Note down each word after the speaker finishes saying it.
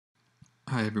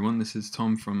Hi everyone, this is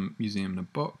Tom from Museum in a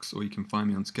Box, or you can find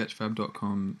me on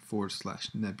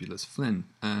sketchfab.com/nebulousflynn.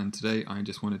 And today I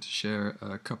just wanted to share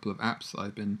a couple of apps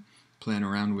I've been playing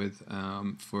around with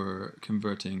for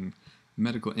converting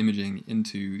medical imaging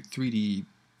into 3D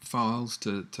files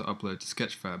to upload to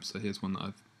Sketchfab. So here's one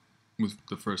that was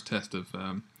the first test of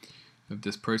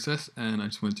this process, and I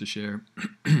just wanted to share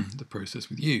the process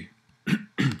with you.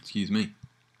 Excuse me.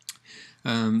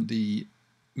 The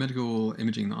medical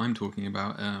imaging that I'm talking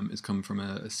about is coming from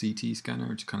a CT scanner,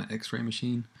 which is kind of X-ray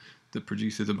machine that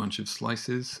produces a bunch of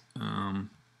slices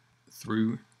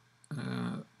through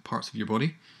parts of your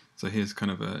body. So here's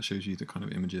kind of shows you the kind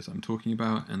of images I'm talking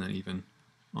about, and then even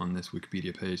on this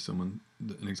Wikipedia page, an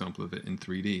example of it in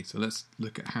 3D. So let's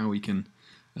look at how we can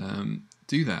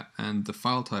do that. And the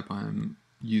file type I'm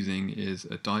using is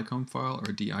a DICOM file, or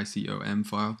a DICOM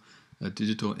file, a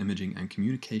digital imaging and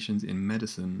communications in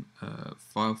medicine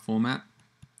file format,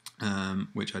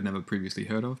 which I'd never previously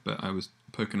heard of, but I was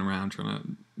poking around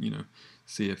trying to,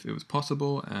 see if it was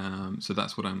possible. So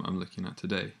that's what I'm looking at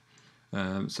today.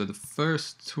 So the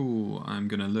first tool I'm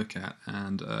going to look at,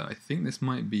 and I think this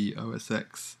might be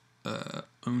OSX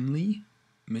only,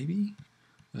 maybe.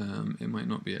 It might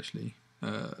not be actually.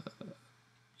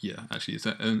 Yeah, actually, it's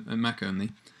a Mac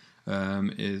only.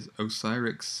 Is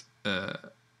Osirix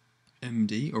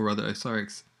MD, or rather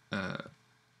Osirix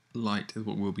Lite is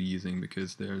what we'll be using,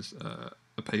 because there's a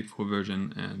paid-for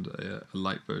version and a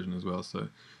light version as well. So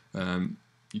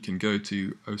you can go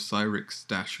to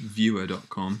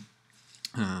osirix-viewer.com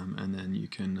and then you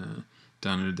can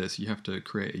download this. You have to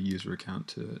create a user account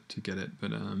to get it,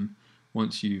 but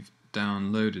once you've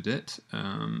downloaded it,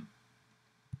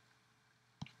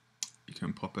 you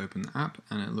can pop open the app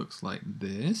and it looks like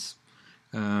this.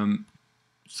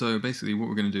 So basically what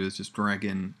we're going to do is just drag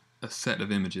in a set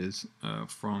of images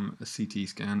from a CT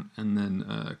scan and then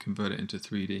convert it into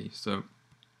 3D. So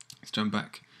let's jump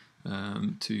back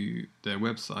to their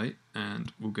website,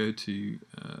 and we'll go to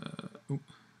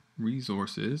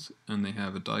resources, and they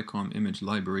have a DICOM image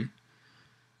library,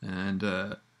 and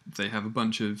they have a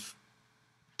bunch of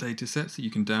data sets that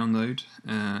you can download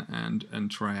and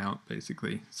try out,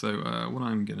 basically. So what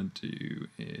I'm going to do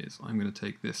is I'm going to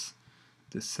take this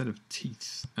set of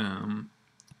teeth,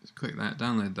 just click that,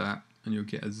 download that, and you'll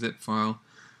get a zip file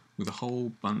with a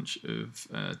whole bunch of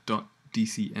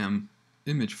 .dcm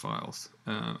image files.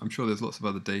 I'm sure there's lots of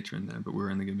other data in there, but we're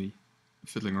only going to be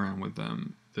fiddling around with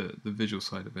the visual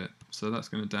side of it. So that's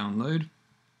going to download.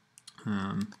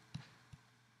 I'm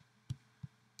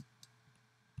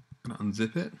going to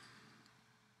unzip it,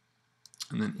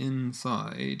 and then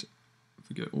inside, if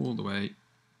we go all the way,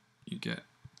 you get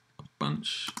a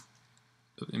bunch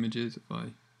of images. If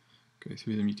I go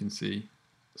through them, you can see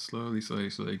slowly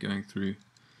going through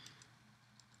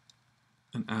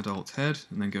an adult's head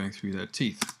and then going through their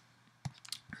teeth.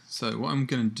 So what I'm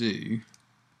going to do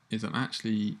is I'm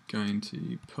actually going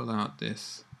to pull out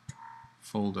this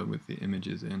folder with the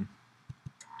images in,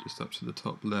 just up to the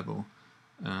top level.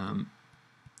 Oh,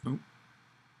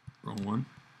 wrong one.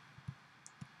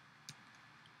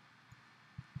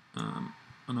 And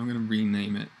I'm going to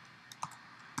rename it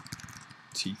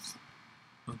teeth.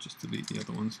 I'll just delete the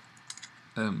other ones.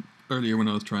 Earlier when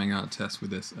I was trying out a test with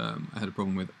this, I had a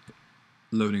problem with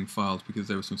loading files because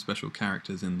there were some special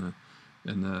characters in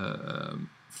the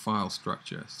file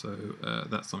structure. So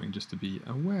that's something just to be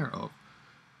aware of.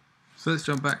 So let's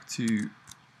jump back to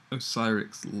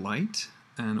Osirix Lite,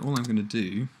 and all I'm going to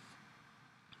do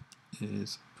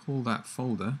is pull that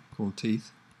folder called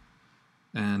teeth,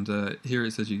 and here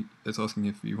it says it's asking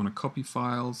if you want to copy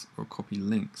files or copy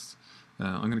links.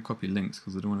 I'm going to copy links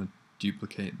because I don't want to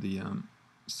duplicate the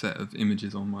set of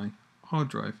images on my hard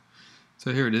drive.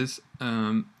 So here it is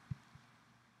in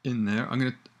there.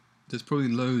 There's probably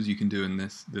loads you can do in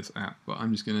this app, but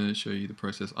I'm just going to show you the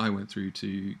process I went through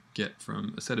to get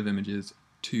from a set of images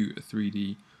to a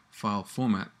 3D file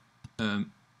format. Oh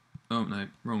no,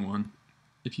 wrong one.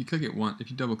 If you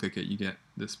double click it, you get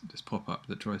this pop-up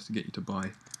that tries to get you to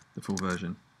buy the full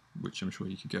version, which I'm sure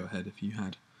you could go ahead if you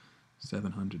had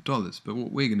 $700. But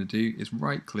what we're going to do is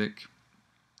right click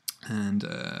and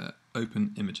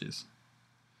open images,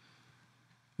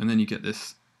 and then you get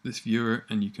this viewer,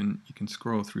 and you can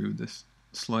scroll through this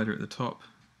slider at the top.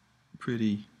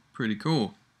 Pretty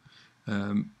cool.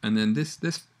 And then this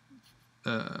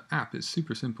app is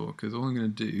super simple, because all I'm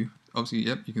going to do, obviously,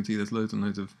 yep, you can see there's loads and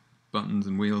loads of buttons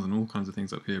and wheels and all kinds of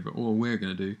things up here, but all we're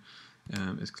going to do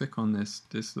is click on this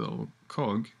little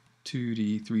cog,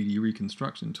 2D 3D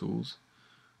reconstruction tools,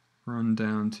 run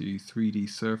down to 3D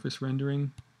surface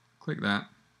rendering, click that,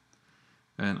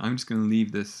 and I'm just going to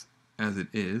leave this as it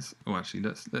is. Oh, actually,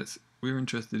 we're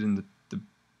interested in the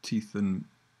teeth and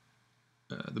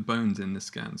the bones in the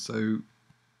scan. So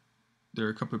there are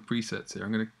a couple of presets here.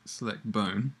 I'm going to select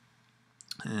bone,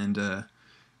 and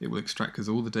it will extract, because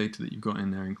all the data that you've got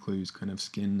in there includes kind of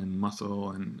skin and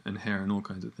muscle and hair and all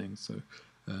kinds of things. So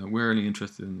we're only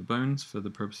interested in the bones for the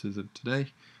purposes of today.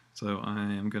 So I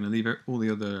am going to leave all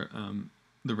the other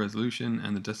the resolution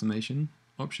and the decimation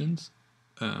options.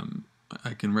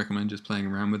 I can recommend just playing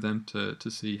around with them to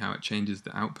see how it changes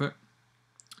the output.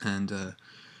 And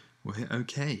we'll hit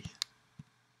OK.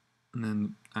 And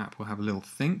then the app will have a little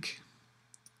think.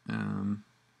 And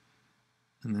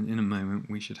then in a moment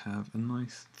we should have a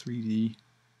nice 3D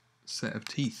set of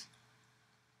teeth.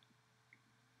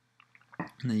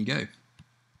 And there you go.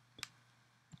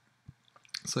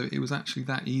 So it was actually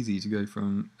that easy to go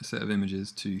from a set of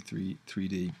images to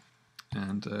 3D,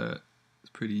 and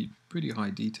it's pretty high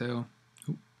detail.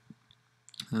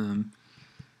 And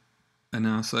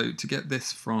now, so to get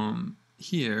this from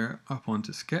here up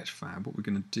onto Sketchfab, what we're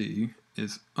going to do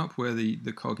is up where the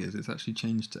cog is, it's actually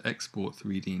changed to export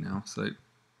 3D now. So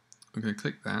I'm going to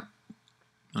click that.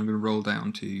 I'm going to roll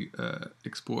down to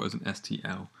export as an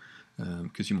STL,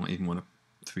 because you might even want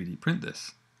to 3D print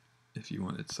this if you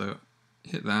wanted. So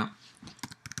hit that,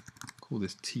 call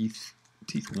this teeth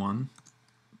 1,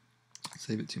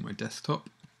 save it to my desktop,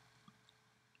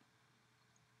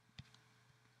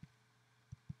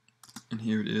 and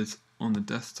here it is on the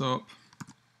desktop.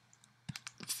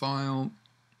 The file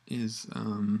is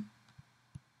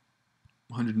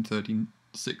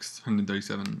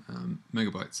 137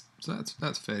 megabytes, so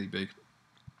that's fairly big,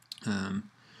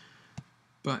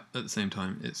 but at the same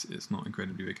time it's not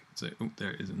incredibly big. So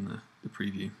there it is in the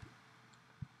preview.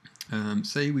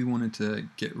 Say we wanted to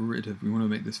we want to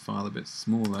make this file a bit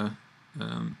smaller.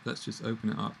 Let's just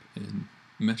open it up in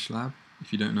MeshLab.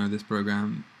 If you don't know this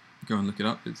program, go and look it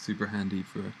up. It's super handy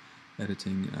for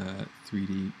editing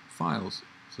 3D files.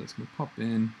 So it's going to pop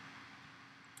in.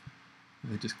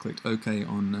 I just clicked OK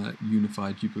on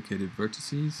unified duplicated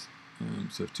vertices.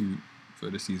 So if two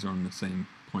vertices are on the same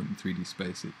point in 3D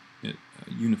space, it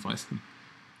unifies them,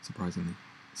 surprisingly.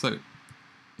 So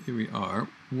here we are.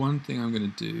 One thing I'm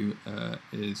going to do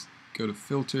is go to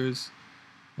Filters,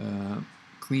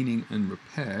 Cleaning and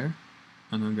Repair,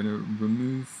 and I'm going to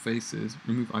remove faces,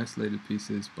 remove isolated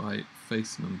pieces by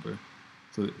face number.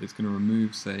 So it's going to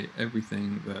remove, say,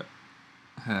 everything that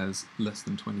has less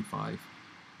than 25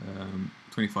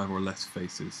 or less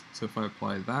faces. So if I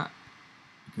apply that,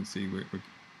 you can see we're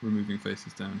removing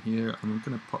faces down here, and I'm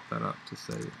going to pop that up to,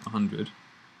 say, 100.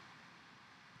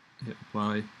 Hit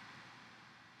apply.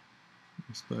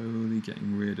 I'm slowly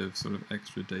getting rid of sort of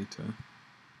extra data.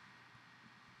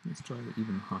 Let's try it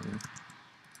even higher.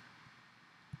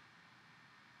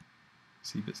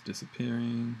 See bits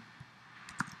disappearing.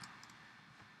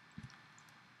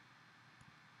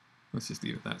 Let's just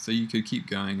leave it at that. So you could keep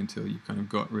going until you've kind of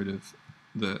got rid of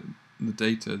the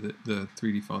data. The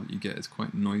 3D file that you get is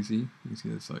quite noisy. You can see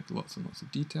there's like lots and lots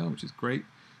of detail, which is great,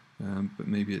 but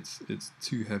maybe it's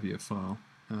too heavy a file.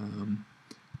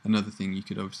 Another thing you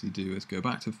could obviously do is go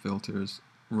back to Filters,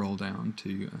 roll down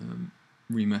to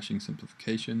Remeshing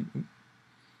Simplification,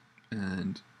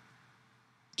 and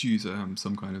choose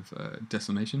some kind of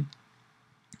decimation,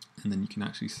 and then you can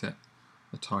actually set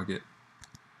a target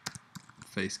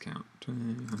face count,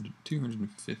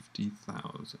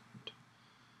 250,000.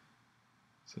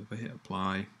 So if I hit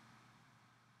apply,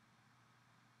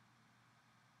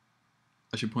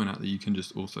 I should point out that you can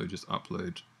also just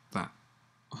upload that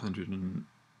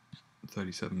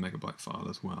 137 megabyte file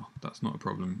as well. That's not a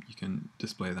problem. You can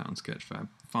display that on Sketchfab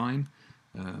fine,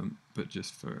 but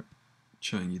just for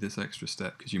showing you this extra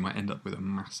step, because you might end up with a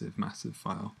massive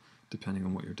file depending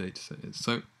on what your dataset is.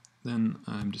 So then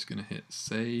I'm just going to hit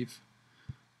save,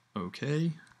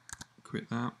 OK, quit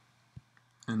that,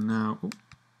 and now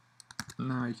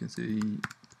you can see,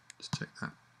 just check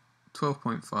that,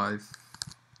 12.5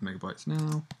 megabytes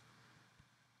now,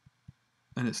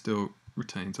 and it still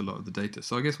retains a lot of the data.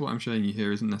 So I guess what I'm showing you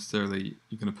here isn't necessarily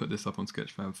you're going to put this up on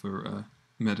Sketchfab for a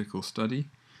medical study,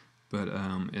 but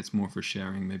it's more for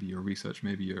sharing. Maybe you're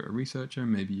maybe you're a researcher,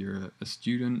 maybe you're a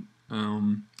student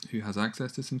who has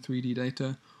access to some 3D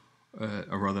data,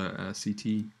 or rather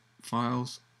CT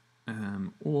files,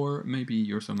 or maybe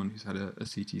you're someone who's had a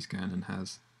CT scan and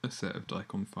has a set of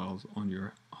DICOM files on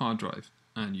your hard drive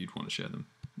and you'd want to share them.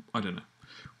 I don't know,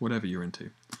 whatever you're into.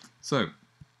 So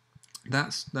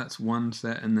that's one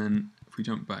set, and then if we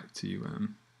jump back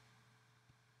to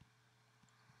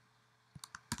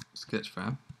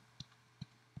Sketchfab,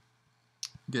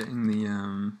 getting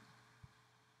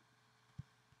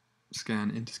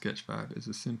scan into Sketchfab is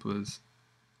as simple as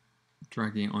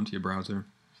dragging it onto your browser.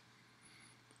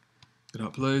 It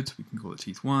uploads, we can call it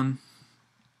teeth 1,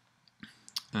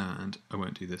 and I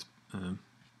won't do this,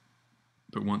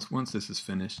 but once this is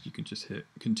finished, you can just hit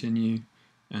continue,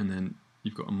 and then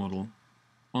you've got a model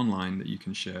online that you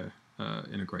can share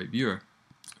in a great viewer.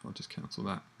 I'll just cancel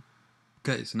that.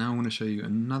 Okay, so now I want to show you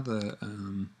another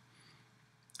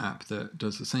app that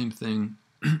does the same thing,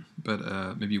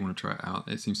 but maybe you want to try it out.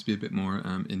 It seems to be a bit more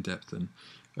in-depth than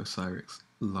Osirix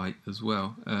Lite as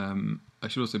well. I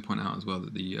should also point out as well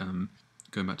that the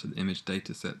going back to the image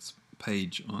datasets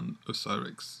page on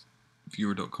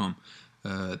osirixviewer.com,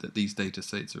 that these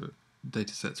datasets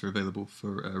are available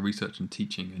for research and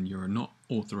teaching, and you're not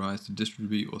authorized to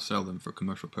distribute or sell them for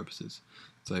commercial purposes.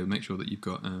 So make sure that you've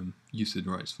got usage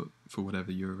rights for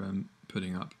whatever you're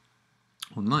putting up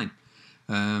online.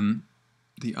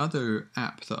 The other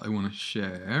app that I want to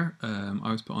share,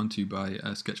 I was put onto by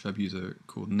a Sketchfab user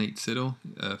called Nate Siddle,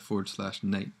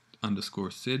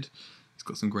 /Nate_Sid. He's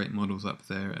got some great models up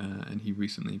there, and he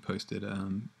recently posted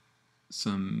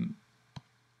some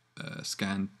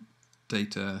scan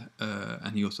data,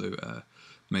 and he also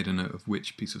made a note of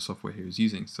which piece of software he was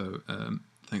using. So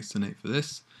thanks to Nate for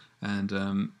this.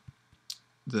 And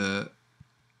the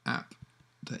app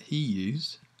that he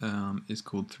used is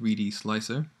called 3D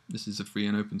Slicer. This is a free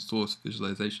and open source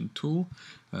visualization tool,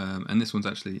 and this one's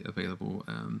actually available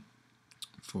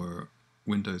for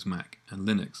Windows, Mac, and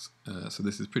Linux. So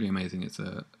this is pretty amazing. It's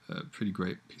a pretty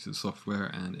great piece of software,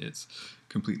 and it's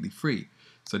completely free.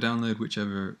 So download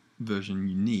whichever version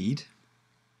you need,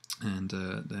 and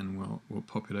then we'll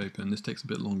pop it open. This takes a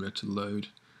bit longer to load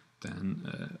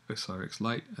than Osirix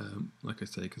Lite, like I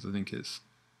say, because I think it's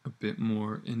a bit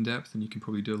more in-depth and you can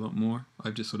probably do a lot more.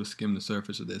 I've just sort of skimmed the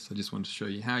surface of this. I just wanted to show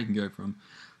you how you can go from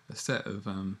a set of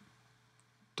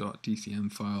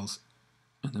 .dcm files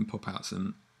and then pop out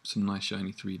some nice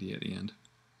shiny 3D at the end.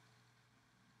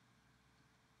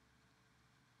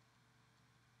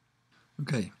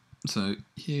 Okay, so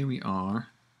here we are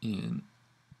in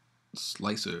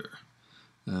Slicer,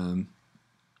 and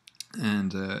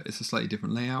it's a slightly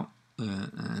different layout,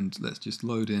 and let's just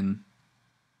load in.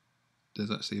 There's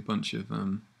actually a bunch of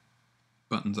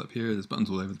buttons up here. There's buttons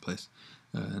all over the place,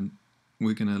 and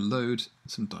we're going to load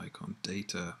some DICOM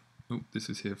data. Oh, this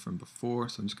is here from before,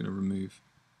 so I'm just going to remove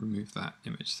that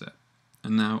image set.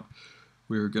 And now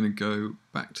we're going to go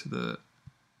back to the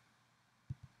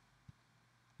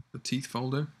teeth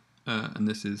folder, and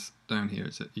this is down here.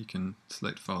 So you can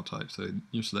select file type. So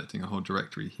you're selecting a whole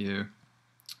directory here.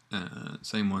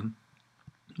 Same one.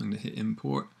 I'm going to hit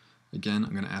import. Again,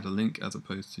 I'm going to add a link as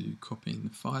opposed to copying the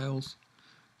files,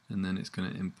 and then it's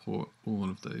going to import all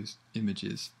of those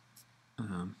images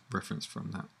referenced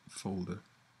from that folder.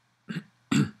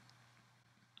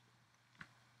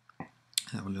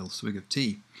 Have a little swig of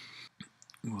tea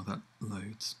while that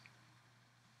loads.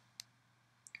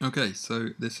 Okay, so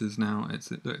this is now,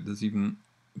 there's even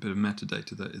a bit of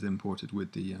metadata that is imported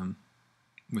with the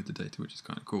data, which is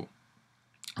kind of cool.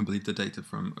 I believe the data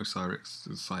from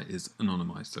Osirix's site is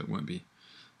anonymized, so it won't be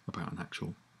about an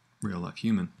actual real-life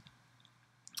human.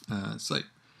 So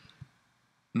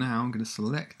now I'm going to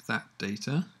select that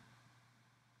data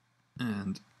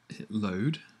and hit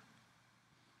load,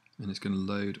 and it's going to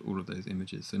load all of those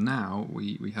images. So now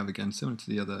we have, again, similar to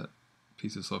the other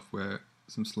piece of software,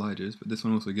 some sliders, but this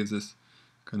one also gives us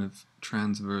kind of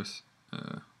transverse,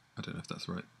 I don't know if that's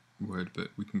the right word, but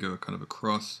we can go kind of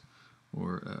across,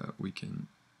 or we can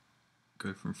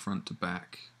go from front to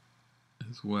back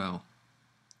as well,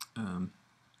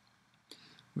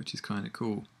 which is kind of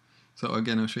cool. So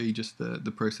again, I'll show you just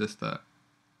the process, the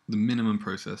minimum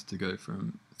process to go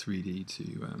from 3D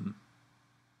to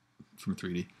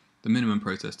the minimum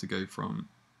process to go from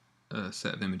a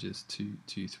set of images to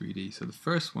 3D. So the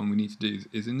first one we need to do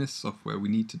is in this software we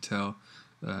need to tell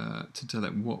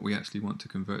it what we actually want to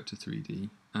convert to 3D.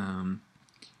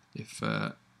 If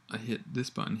I hit this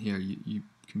button here, you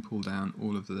can pull down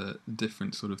all of the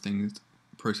different sort of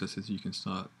processes you can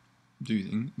start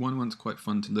doing. One's quite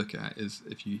fun to look at is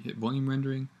if you hit volume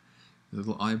rendering, there's a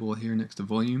little eyeball here next to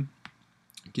volume.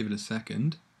 Give it a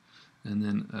second, and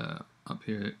then up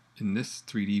here in this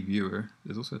 3D viewer,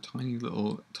 there's also a tiny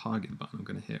little target button I'm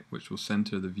going to hit, which will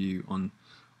center the view on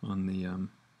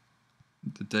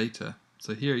the data.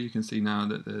 So here you can see now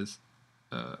that there's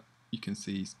you can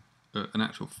see an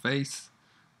actual face.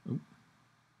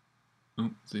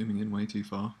 Oh, zooming in way too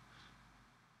far.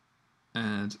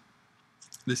 And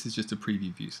this is just a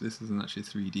preview view, so this isn't actually a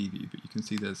 3D view, but you can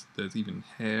see there's even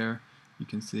hair, you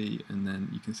can see, and then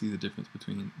you can see the difference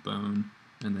between bone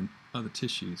and then other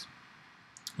tissues.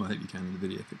 Well, I hope you can in the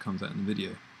video if it comes out in the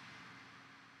video.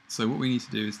 So what we need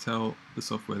to do is tell the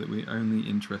software that we're only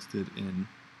interested in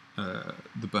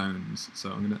the bones.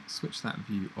 So I'm going to switch that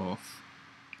view off,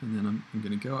 and then I'm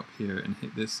going to go up here and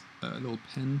hit this little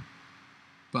pen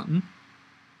button,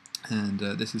 and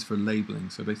this is for labeling.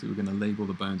 So basically we're going to label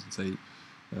the bones and say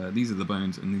these are the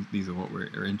bones and these are what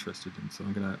we're interested in. So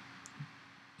I'm going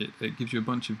to, it gives you a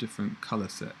bunch of different color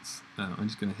sets. I'm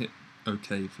just going to hit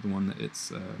OK for the one that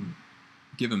it's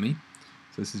given me.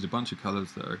 So this is a bunch of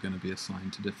colors that are going to be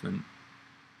assigned to different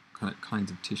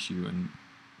kinds of tissue and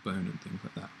bone and things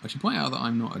like that. I should point out that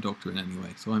I'm not a doctor in any way,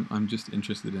 so I'm just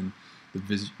interested in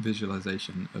the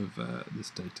visualization of this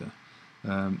data.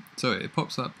 So it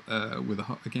pops up with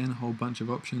again a whole bunch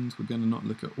of options. We're going to not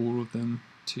look at all of them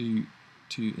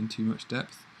in too much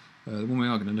depth. The one we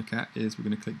are going to look at is we're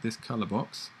going to click this color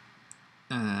box,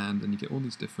 and then you get all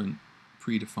these different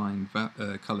predefined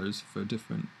colors for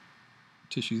different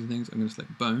tissues and things. I'm going to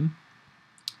select bone,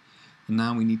 and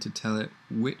now we need to tell it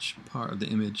which part of the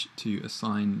image to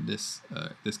assign this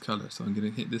this color. So I'm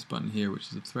going to hit this button here, which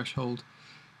is a threshold,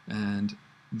 and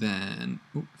then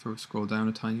if I scroll down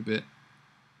a tiny bit,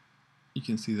 you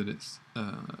can see that it's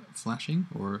flashing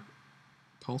or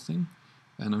pulsing,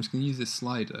 and I'm just going to use this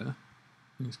slider.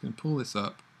 I'm just going to pull this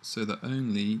up so that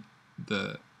only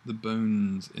the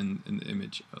bones in the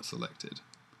image are selected.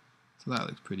 So that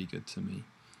looks pretty good to me.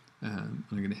 I'm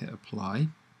going to hit apply.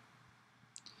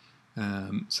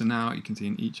 So now you can see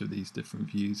in each of these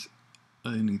different views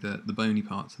only the bony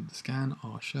parts of the scan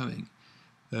are showing.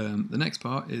 The next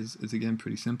part is again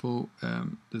pretty simple.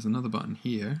 There's another button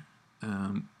here,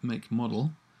 make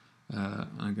model.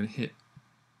 I'm going to hit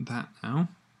that now,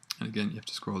 and again you have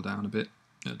to scroll down a bit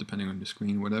depending on your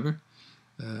screen or whatever,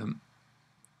 and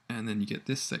then you get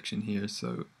this section here.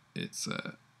 So it's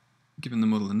given the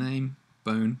model a name,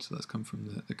 bone, so that's come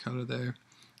from the color there,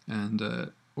 and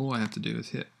all I have to do is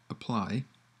hit apply,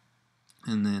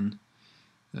 and then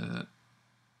it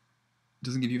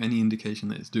doesn't give you any indication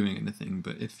that it's doing anything,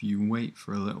 but if you wait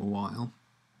for a little while,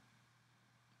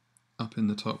 up in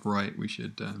the top right we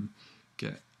should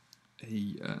get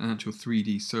an actual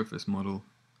 3D surface model,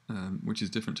 which is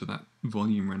different to that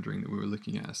volume rendering that we were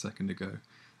looking at a second ago,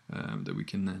 that we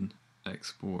can then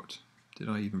export. Did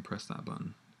I even press that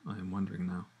button? I am wondering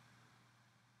now.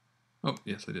 Oh,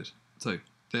 yes I did. So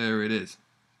there it is.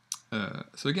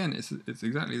 So again, it's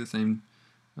exactly the same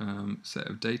set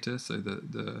of data. So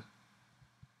the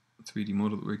 3D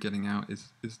model that we're getting out is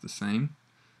the same.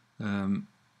 How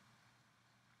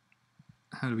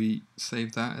do we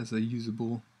save that as a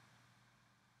usable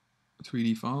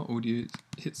 3D file? Or do you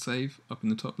hit save up in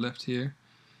the top left here?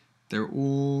 There are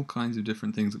all kinds of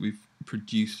different things that we've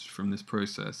produced from this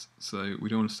process. So we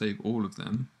don't want to save all of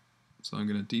them. So I'm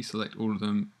going to deselect all of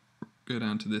them, go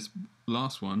down to this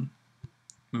last one.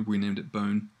 Remember we named it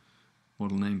bone,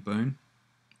 model name bone,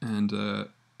 and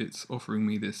it's offering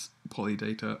me this poly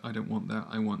data. I don't want that.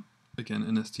 I want, again,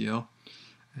 an STL,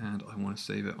 and I want to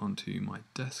save it onto my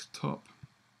desktop.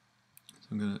 So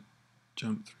I'm going to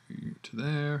jump through to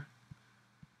there,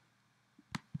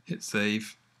 hit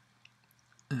save,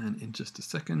 and in just a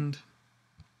second,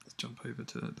 let's jump over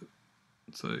to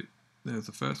so there's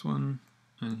the first one,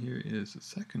 and here is the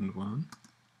second one.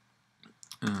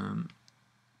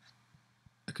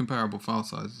 A comparable file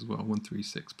size as well,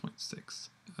 136.6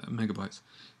 megabytes.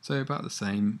 So about the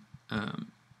same size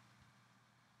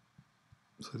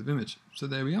of image. So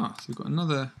there we are. So we've got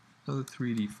another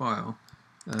 3D file,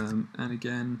 and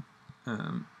again,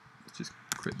 let's just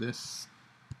quit this.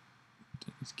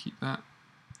 Let's keep that.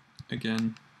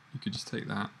 Again, you could just take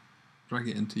that, drag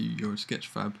it into your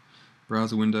Sketchfab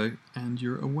browser window, and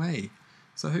you're away.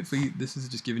 So hopefully this has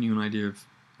just given you an idea of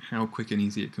how quick and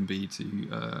easy it can be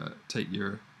to take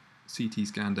your CT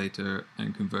scan data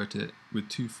and convert it with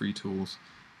two free tools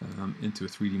into a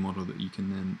 3D model that you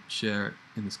can then share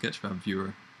in the Sketchfab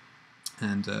viewer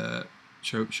and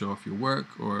show off your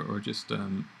work, or just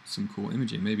some cool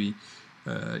imaging. Maybe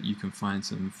you can find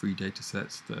some free data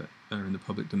sets that are in the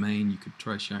public domain. You could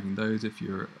try sharing those if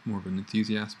you're more of an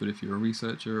enthusiast, but if you're a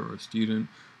researcher or a student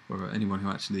or anyone who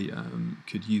actually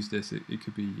could use this, it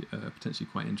could be potentially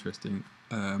quite interesting.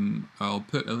 I'll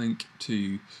put a link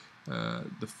to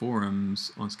the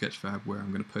forums on Sketchfab where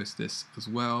I'm going to post this as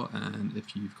well, and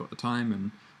if you've got the time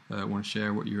and want to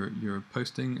share what you're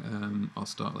posting, I'll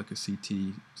start like a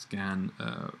CT scan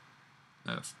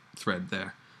thread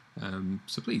there.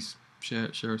 So please share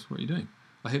us what you're doing.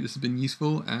 I hope this has been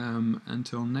useful.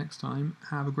 Until next time,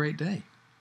 have a great day.